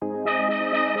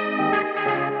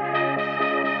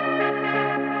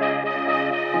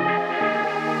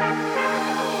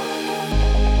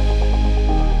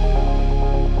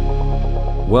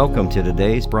Welcome to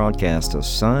today's broadcast of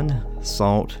Sun,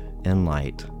 Salt, and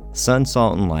Light. Sun,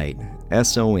 Salt, and Light,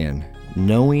 S-O-N,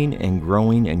 knowing and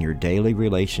growing in your daily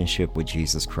relationship with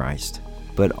Jesus Christ,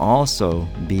 but also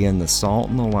being the salt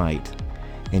and the light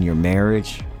in your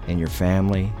marriage, in your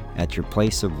family, at your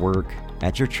place of work,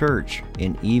 at your church,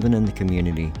 and even in the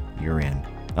community you're in.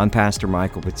 I'm Pastor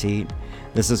Michael Petit.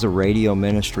 This is a radio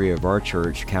ministry of our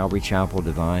church, Calvary Chapel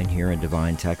Divine, here in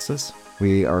Divine, Texas.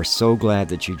 We are so glad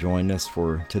that you joined us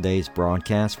for today's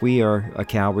broadcast. We are a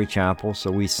Calvary Chapel,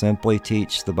 so we simply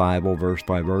teach the Bible verse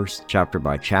by verse, chapter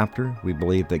by chapter. We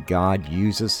believe that God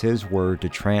uses His Word to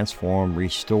transform,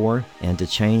 restore, and to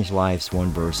change lives one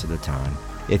verse at a time.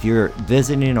 If you're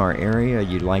visiting our area,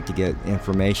 you'd like to get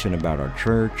information about our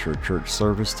church or church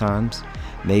service times,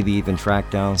 maybe even track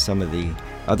down some of the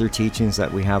other teachings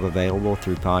that we have available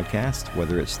through podcast,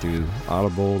 whether it's through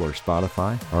Audible or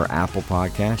Spotify or Apple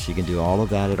Podcasts, you can do all of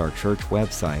that at our church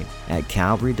website at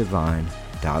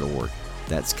calvarydivine.org.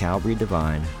 That's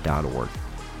calvarydivine.org.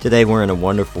 Today we're in a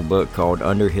wonderful book called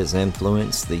Under His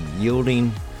Influence, the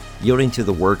Yielding to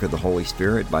the Work of the Holy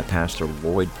Spirit by Pastor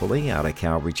Lloyd Pulley out of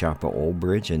Calvary Chapel, Old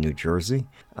Bridge in New Jersey.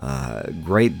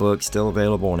 Great book, still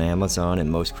available on Amazon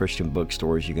and most Christian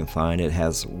bookstores you can find. It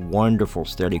has wonderful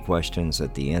study questions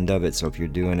at the end of it, so if you're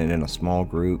doing it in a small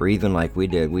group, or even like we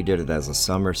did it as a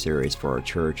summer series for our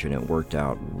church, and it worked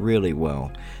out really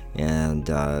well. And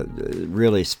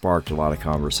really sparked a lot of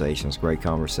conversations, great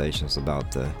conversations about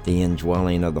the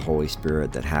indwelling of the Holy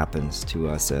Spirit that happens to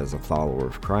us as a follower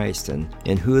of Christ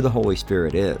and who the Holy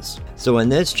Spirit is. So in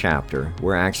this chapter,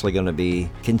 we're actually going to be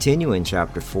continuing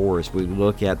chapter 4 as we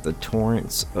look at the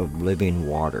torrents of living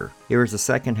water. Here's the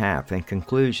second half and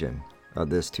conclusion of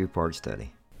this two-part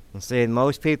study. And see,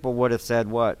 most people would have said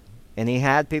what? And he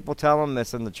had people tell him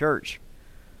this in the church.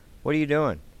 What are you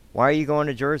doing? Why are you going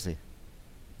to Jersey?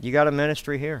 You got a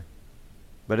ministry here.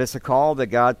 But it's a call that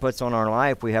God puts on our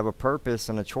life. We have a purpose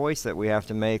and a choice that we have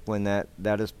to make when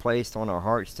that is placed on our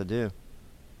hearts to do.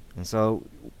 And so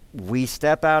we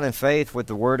step out in faith with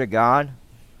the Word of God.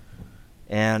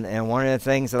 And one of the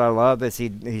things that I love is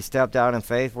he stepped out in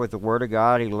faith with the Word of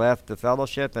God. He left the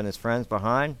fellowship and his friends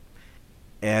behind.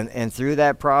 And through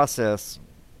that process,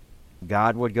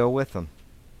 God would go with them,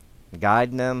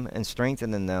 guiding them and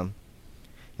strengthening them.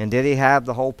 And did he have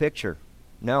the whole picture?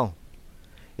 No.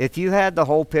 If you had the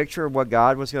whole picture of what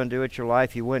God was going to do with your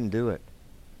life, you wouldn't do it.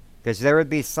 Because there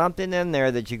would be something in there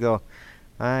that you go,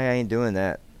 I ain't doing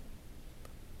that.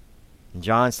 In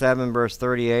John 7, verse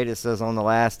 38, it says, on the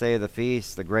last day of the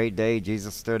feast, the great day,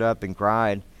 Jesus stood up and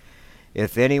cried,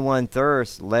 if anyone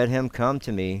thirsts, let him come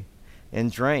to me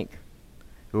and drink.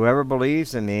 Whoever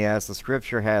believes in me, as the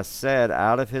scripture has said,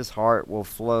 out of his heart will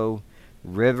flow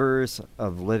rivers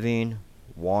of living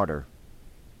water.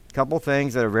 A couple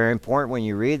things that are very important when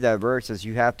you read that verse is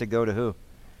you have to go to who?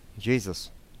 Jesus.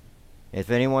 If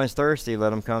anyone's thirsty,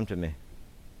 let him come to me.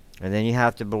 And then you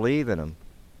have to believe in him.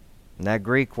 And that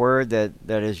Greek word that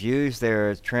is used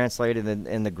there, is translated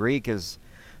in the Greek is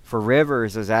for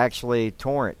rivers, is actually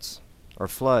torrents or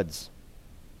floods.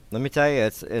 Let me tell you,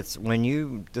 it's when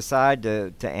you decide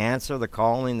to answer the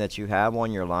calling that you have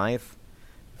on your life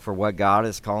for what God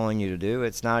is calling you to do,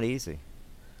 it's not easy.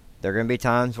 There are going to be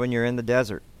times when you're in the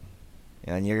desert.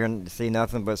 And you're going to see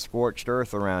nothing but scorched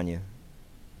earth around you.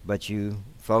 But you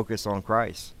focus on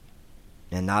Christ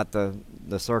and not the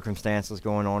circumstances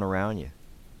going on around you.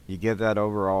 You give that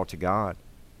over all to God.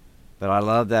 But I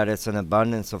love that it's an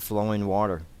abundance of flowing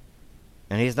water.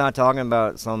 And he's not talking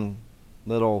about some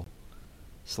little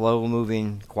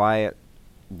slow-moving, quiet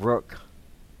brook.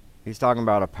 He's talking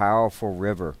about a powerful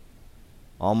river,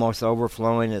 almost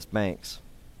overflowing its banks.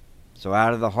 So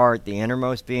out of the heart, the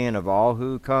innermost being of all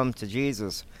who come to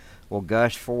Jesus will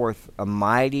gush forth a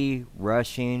mighty,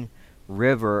 rushing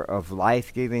river of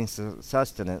life-giving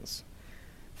sustenance,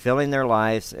 filling their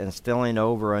lives and spilling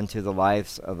over unto the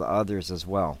lives of others as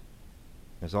well.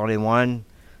 There's only one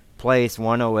place,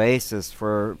 one oasis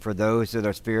for those that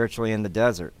are spiritually in the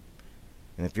desert.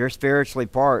 And if you're spiritually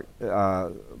parched,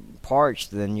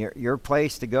 then your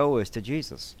place to go is to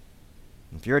Jesus.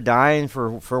 If you're dying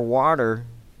for water,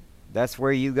 that's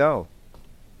where you go.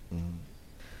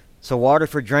 So water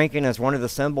for drinking is one of the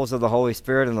symbols of the Holy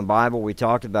Spirit in the Bible. We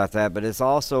talked about that, but it's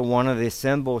also one of the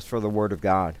symbols for the Word of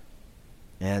God.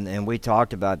 And we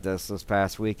talked about this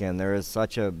past weekend. There is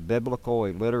such a biblical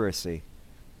illiteracy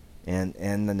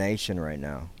in the nation right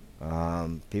now.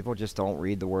 People just don't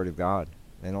read the Word of God.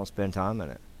 They don't spend time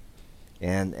in it.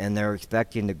 And they're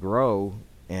expecting to grow,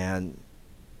 and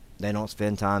they don't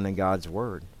spend time in God's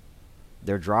Word.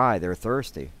 They're dry. They're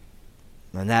thirsty.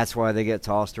 And that's why they get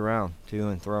tossed around to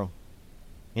and fro.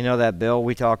 You know that bill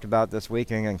we talked about this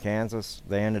weekend in Kansas?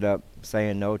 They ended up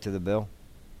saying no to the bill.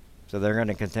 So they're going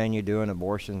to continue doing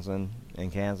abortions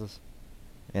in Kansas.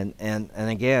 And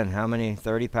again, how many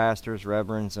 30 pastors,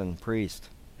 reverends, and priests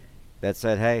that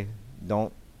said, hey,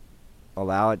 don't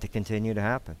allow it to continue to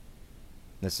happen.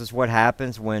 This is what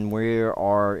happens when we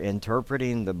are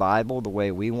interpreting the Bible the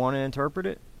way we want to interpret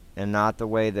it and not the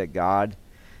way that God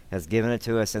has given it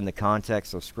to us in the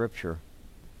context of Scripture.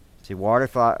 See,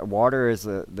 water is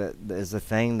the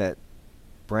thing that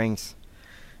brings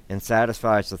and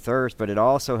satisfies the thirst, but it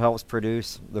also helps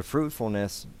produce the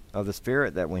fruitfulness of the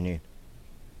Spirit that we need.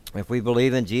 If we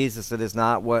believe in Jesus, it is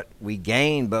not what we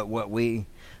gain, but what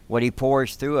He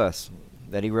pours through us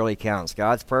that He really counts.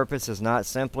 God's purpose is not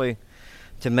simply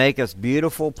to make us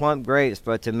beautiful, plump grapes,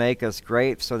 but to make us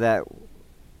grapes so that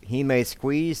He may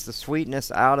squeeze the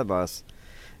sweetness out of us.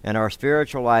 And our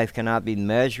spiritual life cannot be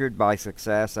measured by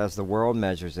success as the world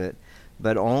measures it,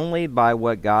 but only by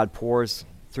what God pours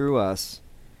through us,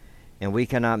 and we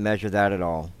cannot measure that at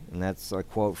all. And that's a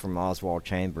quote from Oswald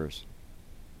Chambers.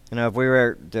 You know, if we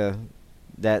were to,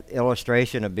 that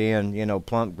illustration of being,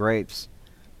 plump grapes,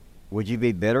 would you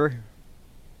be bitter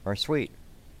or sweet?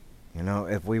 You know,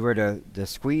 if we were to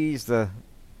squeeze the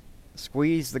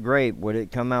grape, would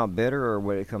it come out bitter or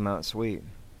would it come out sweet?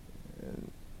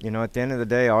 At the end of the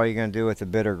day, all you're going to do with the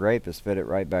bitter grape is spit it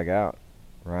right back out,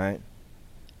 right?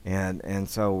 And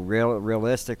so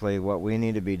realistically, what we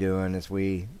need to be doing is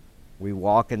we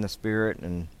walk in the Spirit,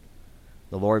 and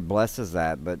the Lord blesses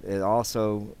that, but it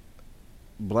also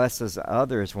blesses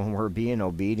others when we're being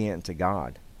obedient to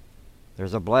God.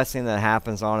 There's a blessing that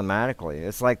happens automatically.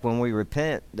 It's like when we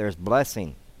repent, there's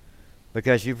blessing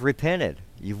because you've repented.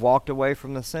 You've walked away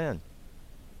from the sin.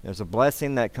 There's a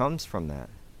blessing that comes from that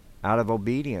out of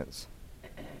obedience.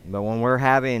 But when we're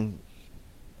having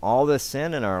all this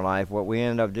sin in our life, what we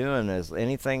end up doing is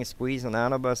anything squeezing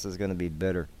out of us is going to be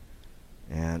bitter.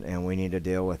 And we need to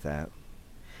deal with that.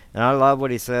 And I love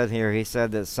what he said here. He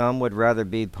said that some would rather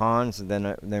be ponds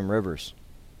than rivers.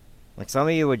 Like some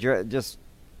of you would just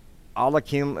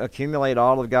accumulate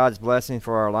all of God's blessing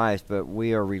for our lives, but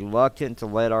we are reluctant to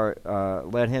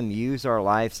let Him use our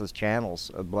lives as channels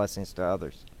of blessings to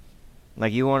others.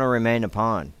 Like you want to remain a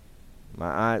pond.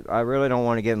 I really don't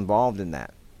want to get involved in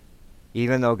that,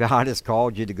 even though God has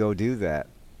called you to go do that.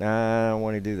 I don't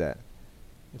want to do that.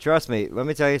 Trust me, let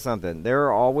me tell you something. There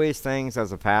are always things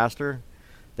as a pastor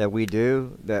that we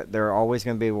do that they're always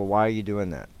going to be, well, why are you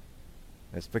doing that?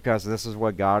 It's because this is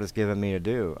what God has given me to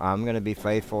do. I'm going to be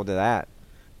faithful to that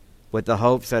with the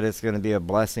hopes that it's going to be a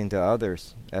blessing to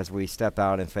others as we step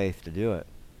out in faith to do it.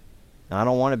 Now, I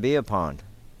don't want to be a pond,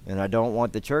 and I don't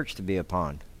want the church to be a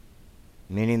pond,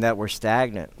 meaning that we're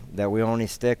stagnant, that we only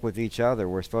stick with each other.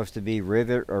 We're supposed to be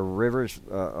rivers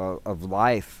of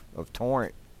life, of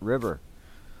torrent river,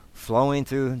 flowing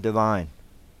through Divine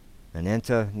and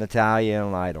into Natalia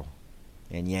and Lytle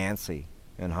and Yancey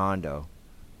and Hondo.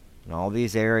 And all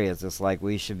these areas, it's like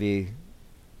we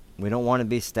don't want to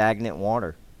be stagnant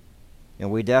water.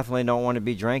 And we definitely don't want to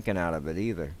be drinking out of it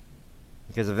either.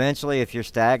 Because eventually, if you're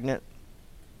stagnant,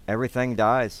 everything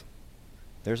dies.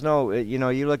 There's no,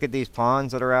 you look at these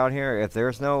ponds that are out here, if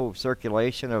there's no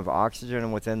circulation of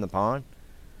oxygen within the pond,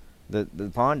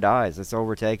 the pond dies. It's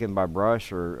overtaken by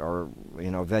brush or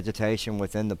vegetation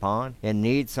within the pond. It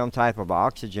needs some type of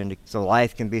oxygen so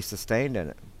life can be sustained in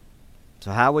it.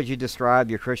 So how would you describe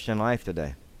your Christian life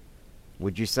today?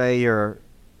 Would you say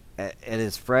it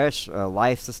is fresh, a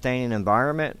life-sustaining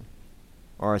environment,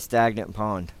 or a stagnant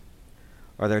pond?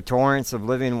 Are there torrents of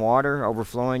living water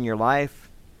overflowing your life,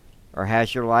 or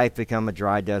has your life become a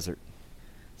dry desert?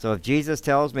 So if Jesus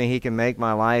tells me He can make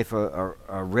my life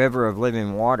a river of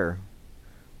living water,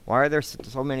 why are there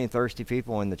so many thirsty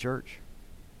people in the church?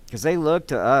 Because they look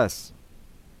to us.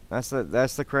 That's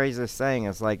the craziest thing.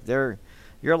 It's like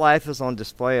your life is on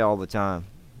display all the time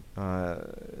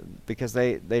because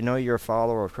they know you're a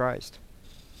follower of Christ.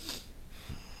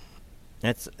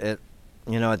 At the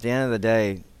end of the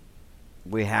day,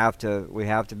 we have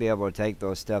to be able to take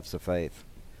those steps of faith,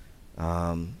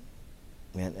 and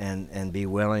be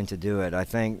willing to do it. I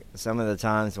think some of the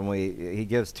times when he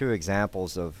gives two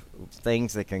examples of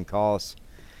things that can cause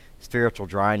spiritual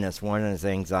dryness. One is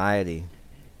anxiety,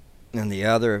 and the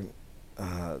other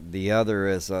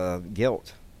is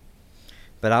guilt.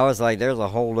 But I was like, there's a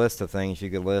whole list of things you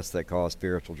could list that cause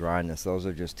spiritual dryness. Those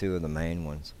are just two of the main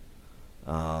ones.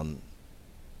 And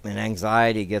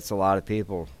anxiety gets a lot of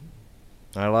people.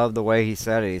 I love the way he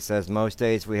said it. He says, most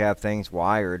days we have things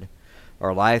wired.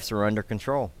 Our lives are under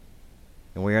control.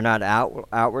 And we are not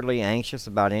outwardly anxious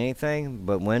about anything,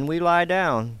 but when we lie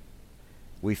down,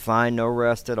 we find no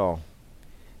rest at all.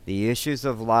 The issues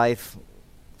of life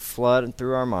flood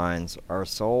through our minds. Our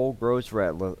soul grows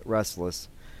restless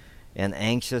and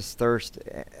anxious,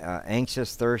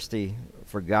 thirsty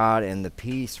for God and the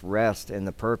peace, rest, and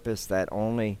the purpose that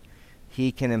only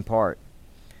He can impart.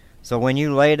 So when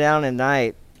you lay down at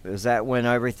night, is that when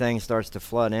everything starts to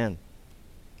flood in?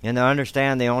 And to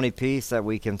understand the only peace that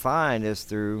we can find is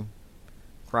through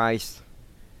Christ.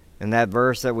 And that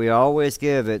verse that we always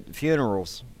give at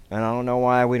funerals, and I don't know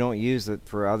why we don't use it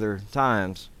for other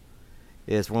times,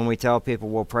 is when we tell people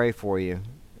we'll pray for you.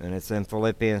 And it's in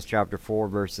Philippians chapter 4,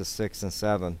 verses 6 and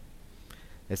 7.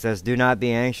 It says, "Do not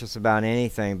be anxious about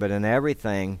anything, but in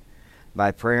everything,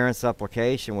 by prayer and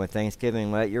supplication with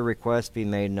thanksgiving, let your requests be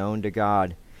made known to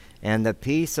God. And the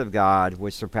peace of God,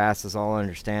 which surpasses all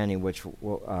understanding, which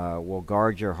will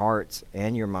guard your hearts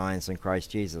and your minds in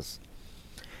Christ Jesus."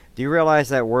 Do you realize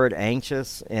that word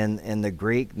anxious in the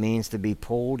Greek means to be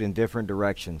pulled in different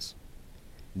directions?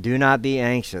 Do not be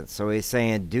anxious. So he's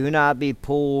saying, do not be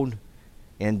pulled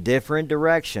in different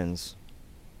directions,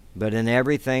 but in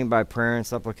everything by prayer and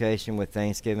supplication with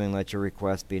thanksgiving, let your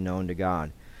requests be known to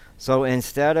God. So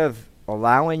instead of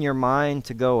allowing your mind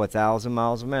to go 1,000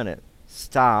 miles a minute,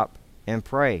 stop and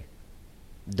pray.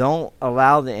 Don't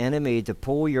allow the enemy to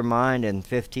pull your mind in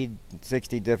 50,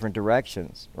 60 different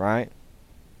directions, right?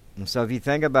 And so if you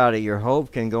think about it, your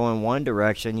hope can go in one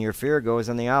direction, your fear goes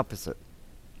in the opposite,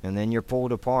 and then you're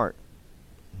pulled apart.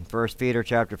 In 1 Peter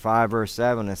chapter 5, verse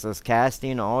 7, it says,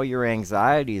 "Casting all your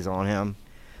anxieties on Him,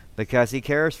 because He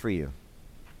cares for you."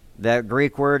 That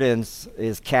Greek word is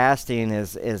casting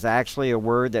is actually a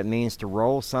word that means to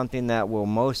roll something that will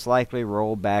most likely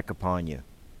roll back upon you.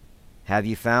 Have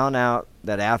you found out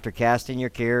that after casting your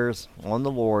cares on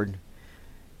the Lord,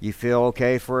 you feel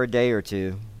okay for a day or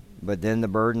two, but then the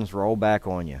burdens roll back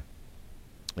on you?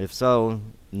 If so,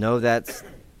 know that's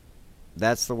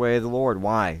the way of the Lord.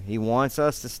 Why? He wants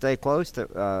us to stay close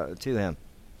to Him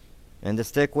and to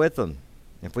stick with Him.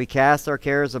 If we cast our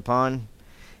cares upon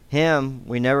Him,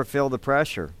 we never feel the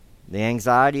pressure, the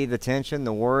anxiety, the tension,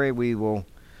 the worry. We will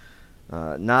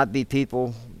not be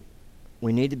people.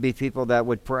 We need to be people that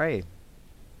would pray.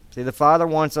 See, the Father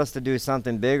wants us to do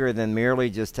something bigger than merely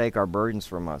just take our burdens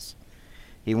from us.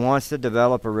 He wants to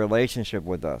develop a relationship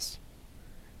with us.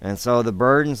 And so the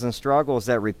burdens and struggles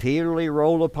that repeatedly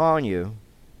roll upon you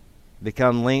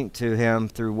become linked to Him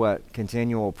through what?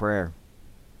 Continual prayer.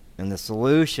 And the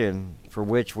solution for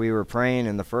which we were praying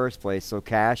in the first place. So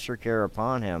cast your care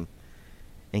upon Him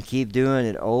and keep doing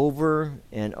it over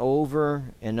and over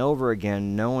and over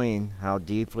again, knowing how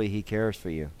deeply He cares for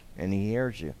you and He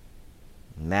hears you.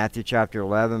 In Matthew chapter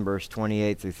 11, verse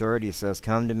 28 through 30 says,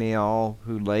 "Come to me all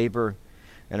who labor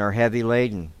and are heavy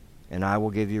laden, and I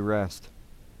will give you rest.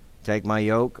 Take my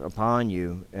yoke upon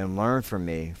you and learn from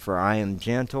me, for I am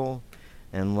gentle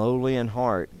and lowly in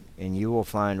heart, and you will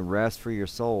find rest for your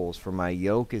souls, for my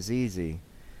yoke is easy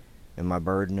and my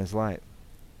burden is light."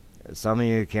 Some of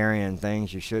you are carrying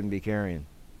things you shouldn't be carrying,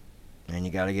 and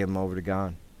you got to give them over to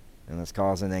God. And it's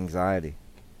causing anxiety.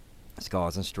 It's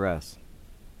causing stress.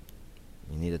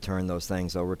 You need to turn those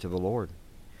things over to the Lord.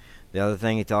 The other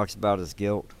thing he talks about is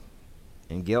guilt.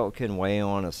 And guilt can weigh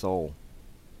on a soul.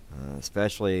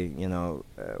 Especially,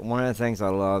 one of the things I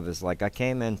love is, like, I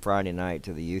came in Friday night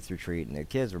to the youth retreat, and the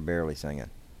kids were barely singing,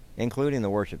 including the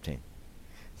worship team.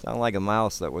 Sounded like a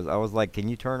mouse I was like, can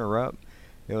you turn her up?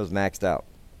 It was maxed out.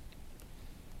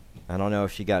 I don't know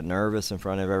if she got nervous in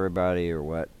front of everybody or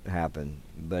what happened,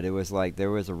 but it was like there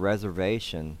was a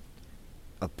reservation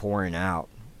of pouring out.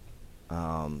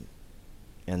 And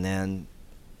then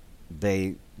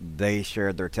they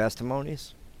shared their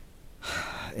testimonies,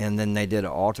 and then they did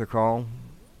an altar call,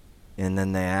 and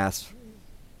then they asked,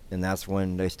 and that's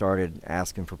when they started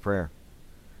asking for prayer,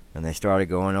 and they started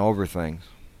going over things.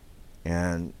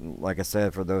 And like I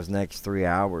said, for those next 3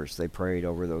 hours, they prayed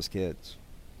over those kids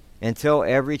until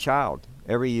every youth,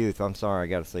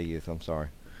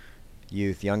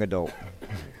 young adult,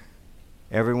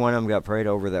 every one of them got prayed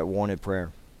over that wanted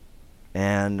prayer.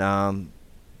 And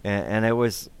it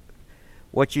was,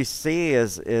 what you see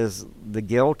is the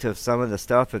guilt of some of the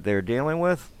stuff that they're dealing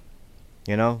with.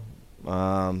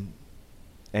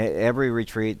 Every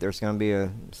retreat there's going to be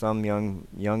some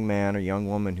young man or young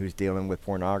woman who's dealing with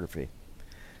pornography.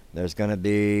 There's going to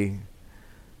be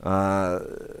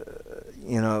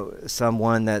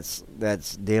someone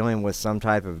that's dealing with some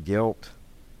type of guilt.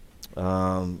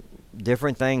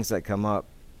 Different things that come up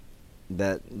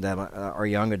that our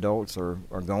young adults are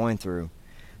going through,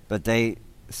 but they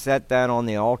set that on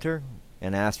the altar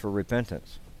and ask for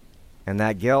repentance, and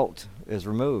that guilt is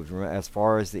removed as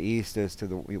far as the east is to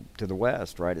the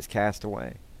west. Right, it's cast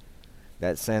away.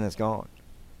 That sin is gone.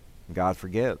 God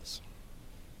forgives.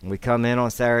 We come in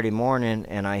on Saturday morning,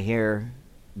 and I hear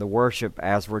the worship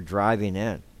as we're driving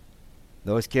in.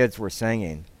 Those kids were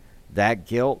singing. That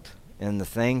guilt and the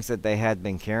things that they had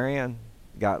been carrying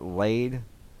got laid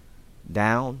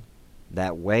down.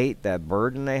 That weight, that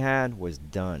burden they had was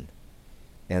done.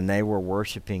 And they were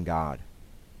worshiping God.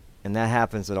 And that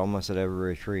happens at every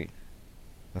retreat.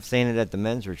 I've seen it at the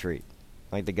men's retreat.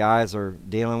 Like the guys are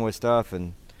dealing with stuff,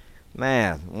 and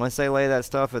man, once they lay that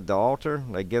stuff at the altar,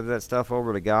 they give that stuff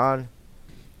over to God.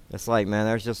 It's like, man,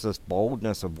 there's just this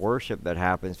boldness of worship that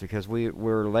happens because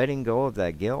we're letting go of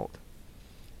that guilt.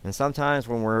 And sometimes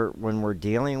when we're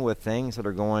dealing with things that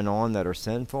are going on that are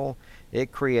sinful,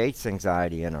 it creates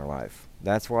anxiety in our life.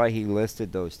 That's why he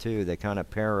listed those two. They kind of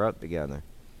pair up together.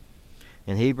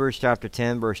 In Hebrews chapter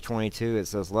 10, verse 22, it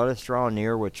says, "Let us draw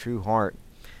near with true heart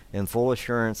in full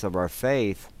assurance of our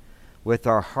faith, with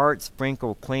our hearts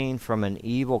sprinkled clean from an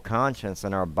evil conscience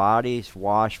and our bodies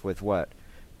washed with" what?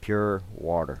 Pure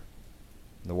water.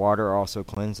 The water also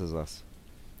cleanses us.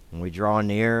 And we draw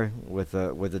near with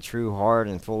a true heart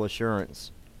and full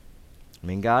assurance. I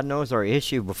mean, God knows our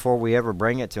issue before we ever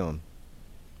bring it to him.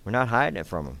 We're not hiding it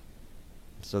from him.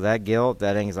 So that guilt,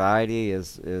 that anxiety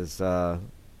is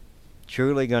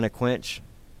truly going to quench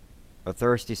a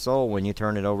thirsty soul when you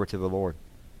turn it over to the Lord.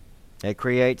 It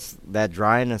creates that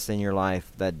dryness in your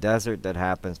life, that desert that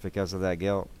happens because of that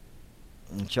guilt.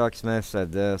 And Chuck Smith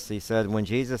said this. He said, when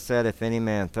Jesus said, "If any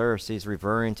man thirsts," he's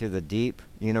referring to the deep,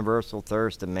 universal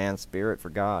thirst of man's spirit for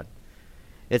God.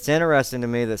 It's interesting to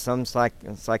me that some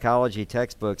psychology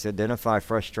textbooks identify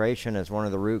frustration as one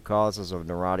of the root causes of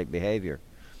neurotic behavior.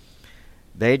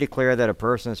 They declare that a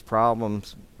person's problem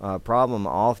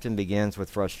often begins with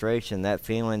frustration, that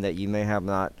feeling that you may have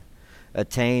not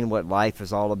attained what life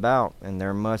is all about, and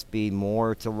there must be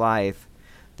more to life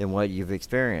than what you've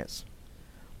experienced.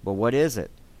 But what is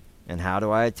it, and how do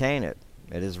I attain it?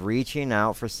 It is reaching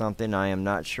out for something I am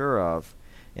not sure of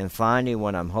and finding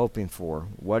what I'm hoping for.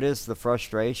 What is the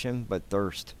frustration but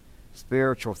thirst,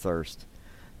 spiritual thirst,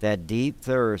 that deep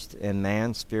thirst in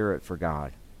man's spirit for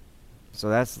God? So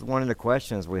that's one of the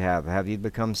questions we have. Have you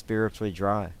become spiritually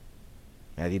dry?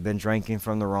 Have you been drinking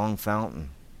from the wrong fountain?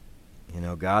 You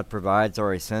know, God provides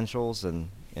our essentials, and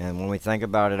when we think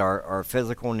about it, our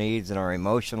physical needs and our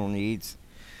emotional needs,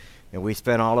 and we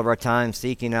spend all of our time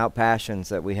seeking out passions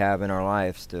that we have in our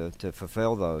lives to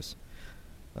fulfill those.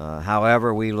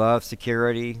 However, we love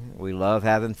security, we love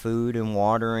having food and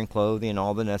water and clothing and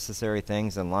all the necessary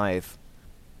things in life.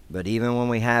 But even when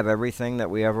we have everything that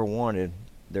we ever wanted,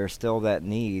 there's still that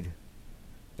need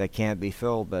that can't be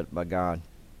filled but by God.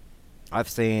 I've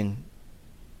seen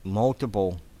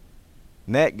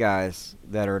met guys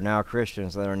that are now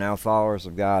Christians, that are now followers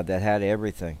of God, that had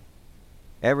everything.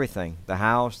 Everything. The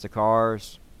house, the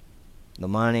cars, the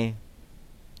money,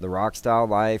 the rock style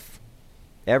life,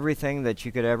 everything that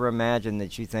you could ever imagine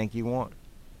that you think you want.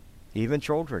 Even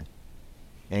children.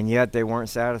 And yet they weren't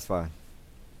satisfied.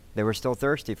 They were still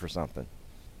thirsty for something.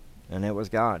 And it was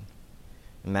God.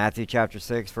 In Matthew chapter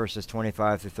 6, verses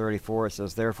 25 through 34, it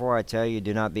says, "Therefore I tell you,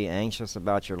 do not be anxious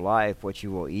about your life, what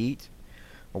you will eat,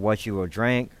 or what you will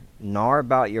drink, nor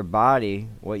about your body,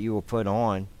 what you will put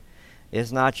on.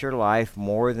 Is not your life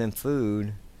more than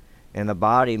food, and the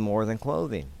body more than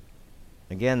clothing?"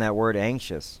 Again, that word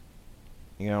anxious.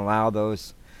 You're going to allow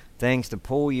those things to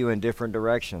pull you in different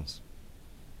directions,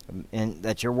 and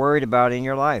that you're worried about in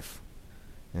your life.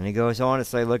 And he goes on to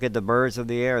say, "Look at the birds of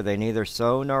the air. They neither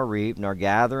sow nor reap nor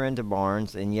gather into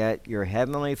barns, and yet your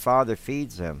heavenly Father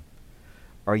feeds them.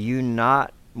 Are you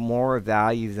not more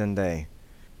value than they?"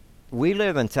 We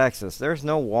live in Texas. There's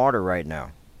no water right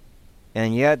now.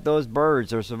 And yet those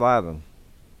birds are surviving.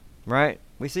 Right?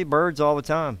 We see birds all the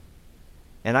time.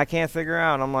 And I can't figure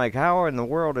out. I'm like, how in the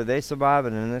world are they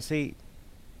surviving in this heat?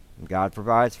 God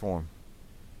provides for them.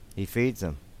 He feeds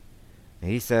them.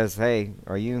 He says, hey,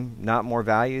 are you not more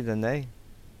value than they?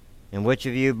 And which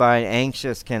of you, by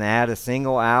anxious, can add a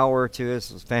single hour to his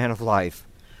span of life?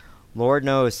 Lord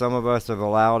knows some of us have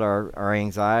allowed our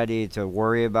anxiety to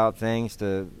worry about things.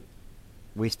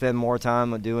 We spend more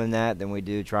time doing that than we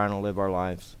do trying to live our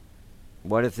lives.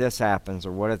 What if this happens,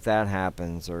 or what if that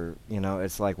happens? Or,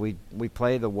 it's like we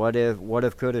play the what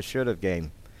if, coulda, shoulda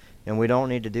game. And we don't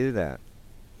need to do that.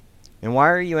 And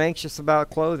why are you anxious about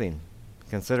clothing?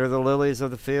 Consider the lilies of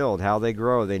the field, how they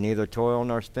grow. They neither toil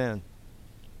nor spin.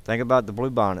 Think about the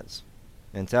bluebonnets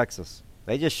in Texas.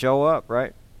 They just show up,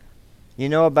 right? You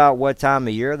know about what time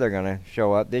of year they're going to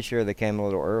show up. This year they came a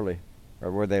little early. Or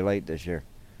were they late this year?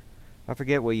 I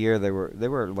forget what year they were. They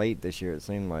were late this year, it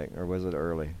seemed like. Or was it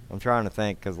early? I'm trying to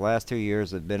think, because the last 2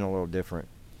 years have been a little different.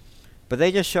 But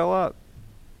they just show up.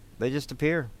 They just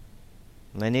appear.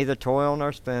 They neither toil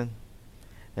nor spin.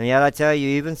 And yet I tell you,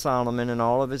 even Solomon in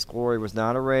all of his glory was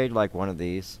not arrayed like one of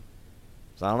these.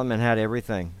 Solomon had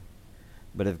everything.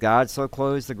 But if God so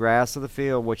clothes the grass of the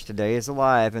field, which today is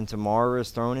alive and tomorrow is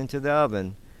thrown into the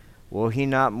oven, will he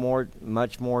not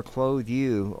much more clothe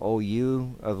you, O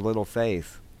you of little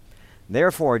faith?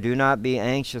 Therefore do not be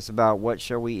anxious about what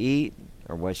shall we eat,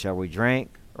 or what shall we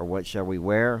drink, or what shall we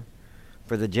wear.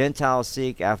 For the Gentiles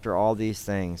seek after all these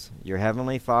things. Your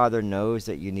heavenly Father knows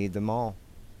that you need them all.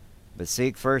 But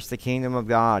seek first the kingdom of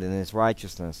God and his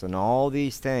righteousness, and all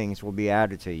these things will be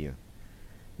added to you.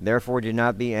 Therefore do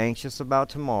not be anxious about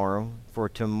tomorrow, for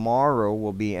tomorrow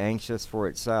will be anxious for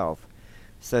itself.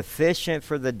 Sufficient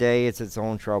for the day is its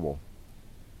own trouble.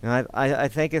 And I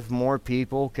think if more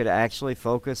people could actually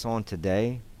focus on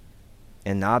today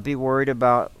and not be worried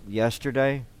about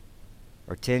yesterday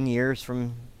or 10 years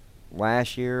from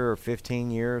last year or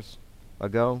 15 years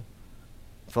ago,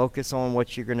 focus on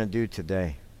what you're going to do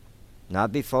today.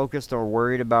 Not be focused or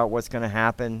worried about what's going to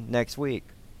happen next week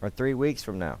or 3 weeks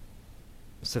from now.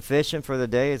 Sufficient for the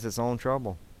day is its own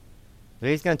trouble.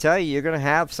 He's going to tell you you're going to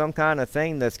have some kind of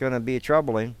thing that's going to be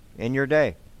troubling in your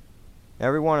day.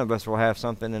 Every one of us will have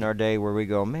something in our day where we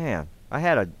go, man, I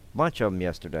had a bunch of them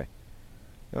yesterday.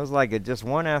 It was like it just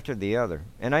one after the other.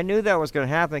 And I knew that was going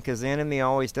to happen because the enemy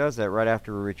always does that right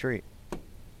after a retreat.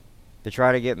 To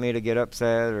try to get me to get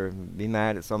upset or be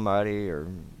mad at somebody or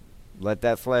let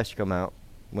that flesh come out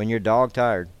when you're dog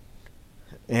tired.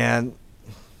 And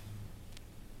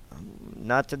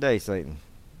not today, Satan.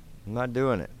 I'm not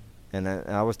doing it. And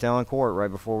I was telling Court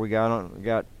right before we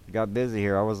got busy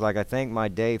here, I was like, I think my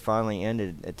day finally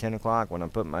ended at 10 o'clock when I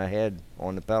put my head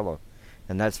on the pillow.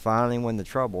 And that's finally when the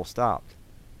trouble stopped.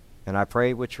 And I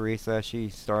prayed with Teresa. She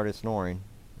started snoring,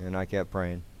 and I kept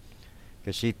praying.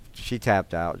 Because she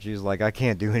tapped out. She was like, I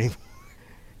can't do anything.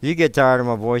 You get tired of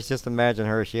my voice. Just imagine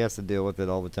her. She has to deal with it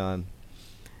all the time.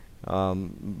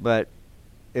 But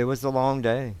it was a long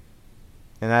day.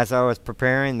 And as I was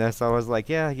preparing this, I was like,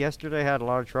 yeah, yesterday I had a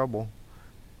lot of trouble.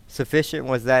 Sufficient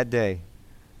was that day,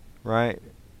 right?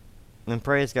 And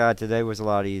praise God, today was a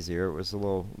lot easier. It was a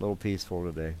little peaceful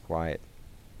today, quiet.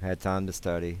 I had time to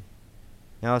study.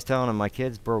 And I was telling him my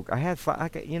kids broke. I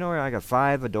got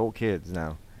 5 adult kids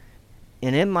now.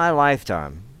 And in my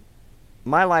lifetime,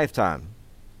 I'm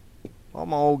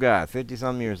an old guy,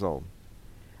 50-some years old.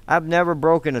 I've never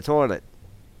broken a toilet.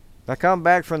 I come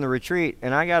back from the retreat,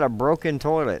 and I got a broken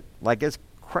toilet. Like, it's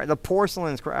the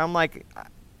porcelain's I'm like,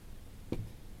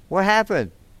 what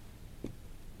happened?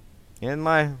 And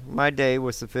my day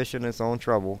was sufficient in its own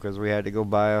trouble because we had to go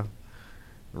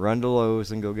run to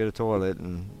Lowe's and go get a toilet.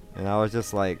 And I was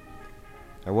just like,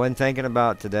 I wasn't thinking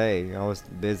about today. I was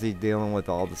busy dealing with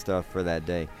all the stuff for that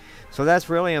day. So that's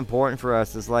really important for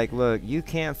us. It's like, look, you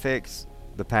can't fix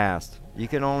the past. You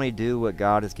can only do what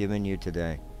God has given you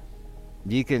today.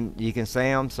 You can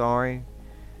say I'm sorry.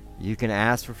 You can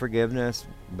ask for forgiveness,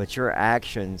 but your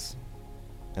actions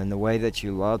and the way that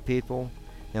you love people,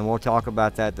 and we'll talk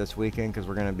about that this weekend because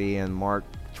we're going to be in Mark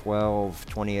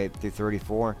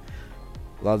 12:28-34.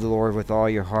 Love the Lord with all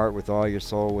your heart, with all your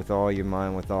soul, with all your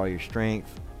mind, with all your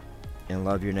strength, and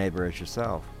love your neighbor as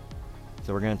yourself.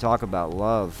 So we're going to talk about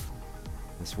love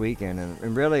this weekend,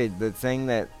 and really the thing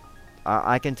that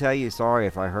I can tell you sorry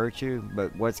if I hurt you,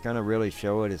 but what's going to really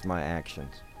show it is my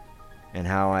actions and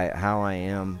how I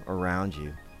am around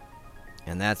you.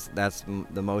 And that's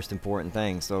the most important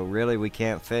thing. So really we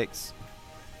can't fix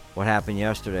what happened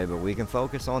yesterday, but we can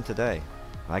focus on today.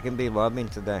 I can be loving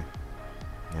today.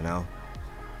 You know,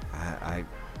 I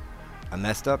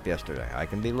messed up yesterday. I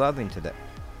can be loving today.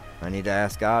 I need to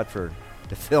ask God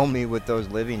to fill me with those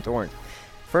living torrents.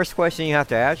 First question you have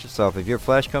to ask yourself, if your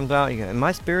flesh comes out, am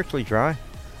I spiritually dry?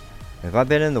 Have I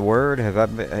been in the Word? Have I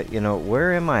been,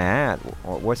 where am I at?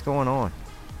 What's going on?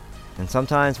 And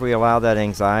sometimes we allow that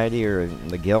anxiety or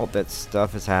the guilt that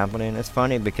stuff is happening. It's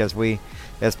funny because we,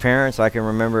 as parents, I can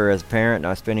remember as a parent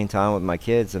not spending time with my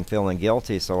kids and feeling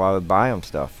guilty, so I would buy them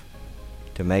stuff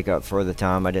to make up for the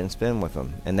time I didn't spend with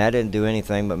them. And that didn't do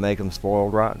anything but make them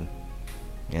spoiled rotten,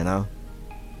 you know?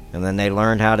 And then they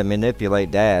learned how to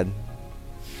manipulate Dad.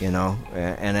 You know,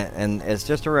 and it's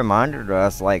just a reminder to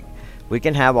us, like, we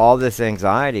can have all this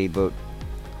anxiety, but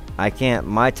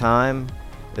my time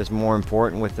is more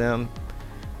important with them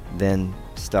than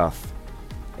stuff.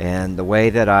 And the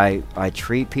way that I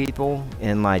treat people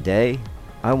in my day,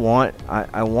 I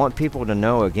want people to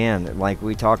know, again, like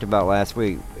we talked about last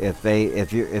week,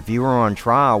 if you were on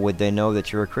trial, would they know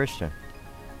that you're a Christian?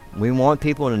 We want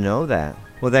people to know that.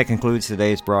 Well, that concludes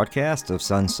today's broadcast of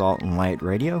Sun, Salt, and Light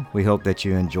Radio. We hope that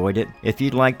you enjoyed it. If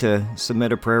you'd like to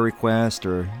submit a prayer request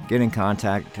or get in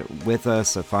contact with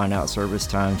us or find out service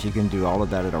times, you can do all of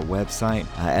that at our website,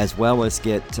 as well as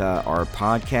get our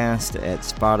podcast at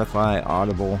Spotify,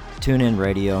 Audible, TuneIn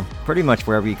Radio, pretty much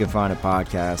wherever you can find a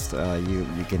podcast. You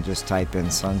can just type in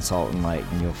Sun, Salt, and Light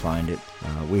and you'll find it.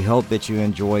 We hope that you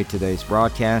enjoyed today's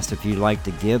broadcast. If you'd like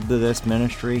to give to this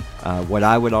ministry, what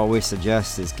I would always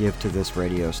suggest is give to this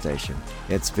radio station.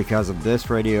 It's because of this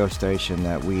radio station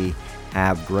that we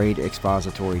have great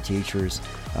expository teachers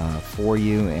for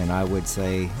you, and I would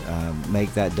say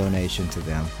make that donation to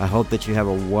them. I hope that you have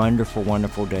a wonderful,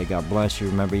 wonderful day. God bless you.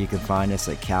 Remember, you can find us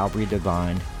at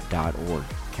calvarydivine.org.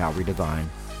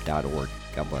 calvarydivine.org.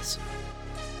 God bless.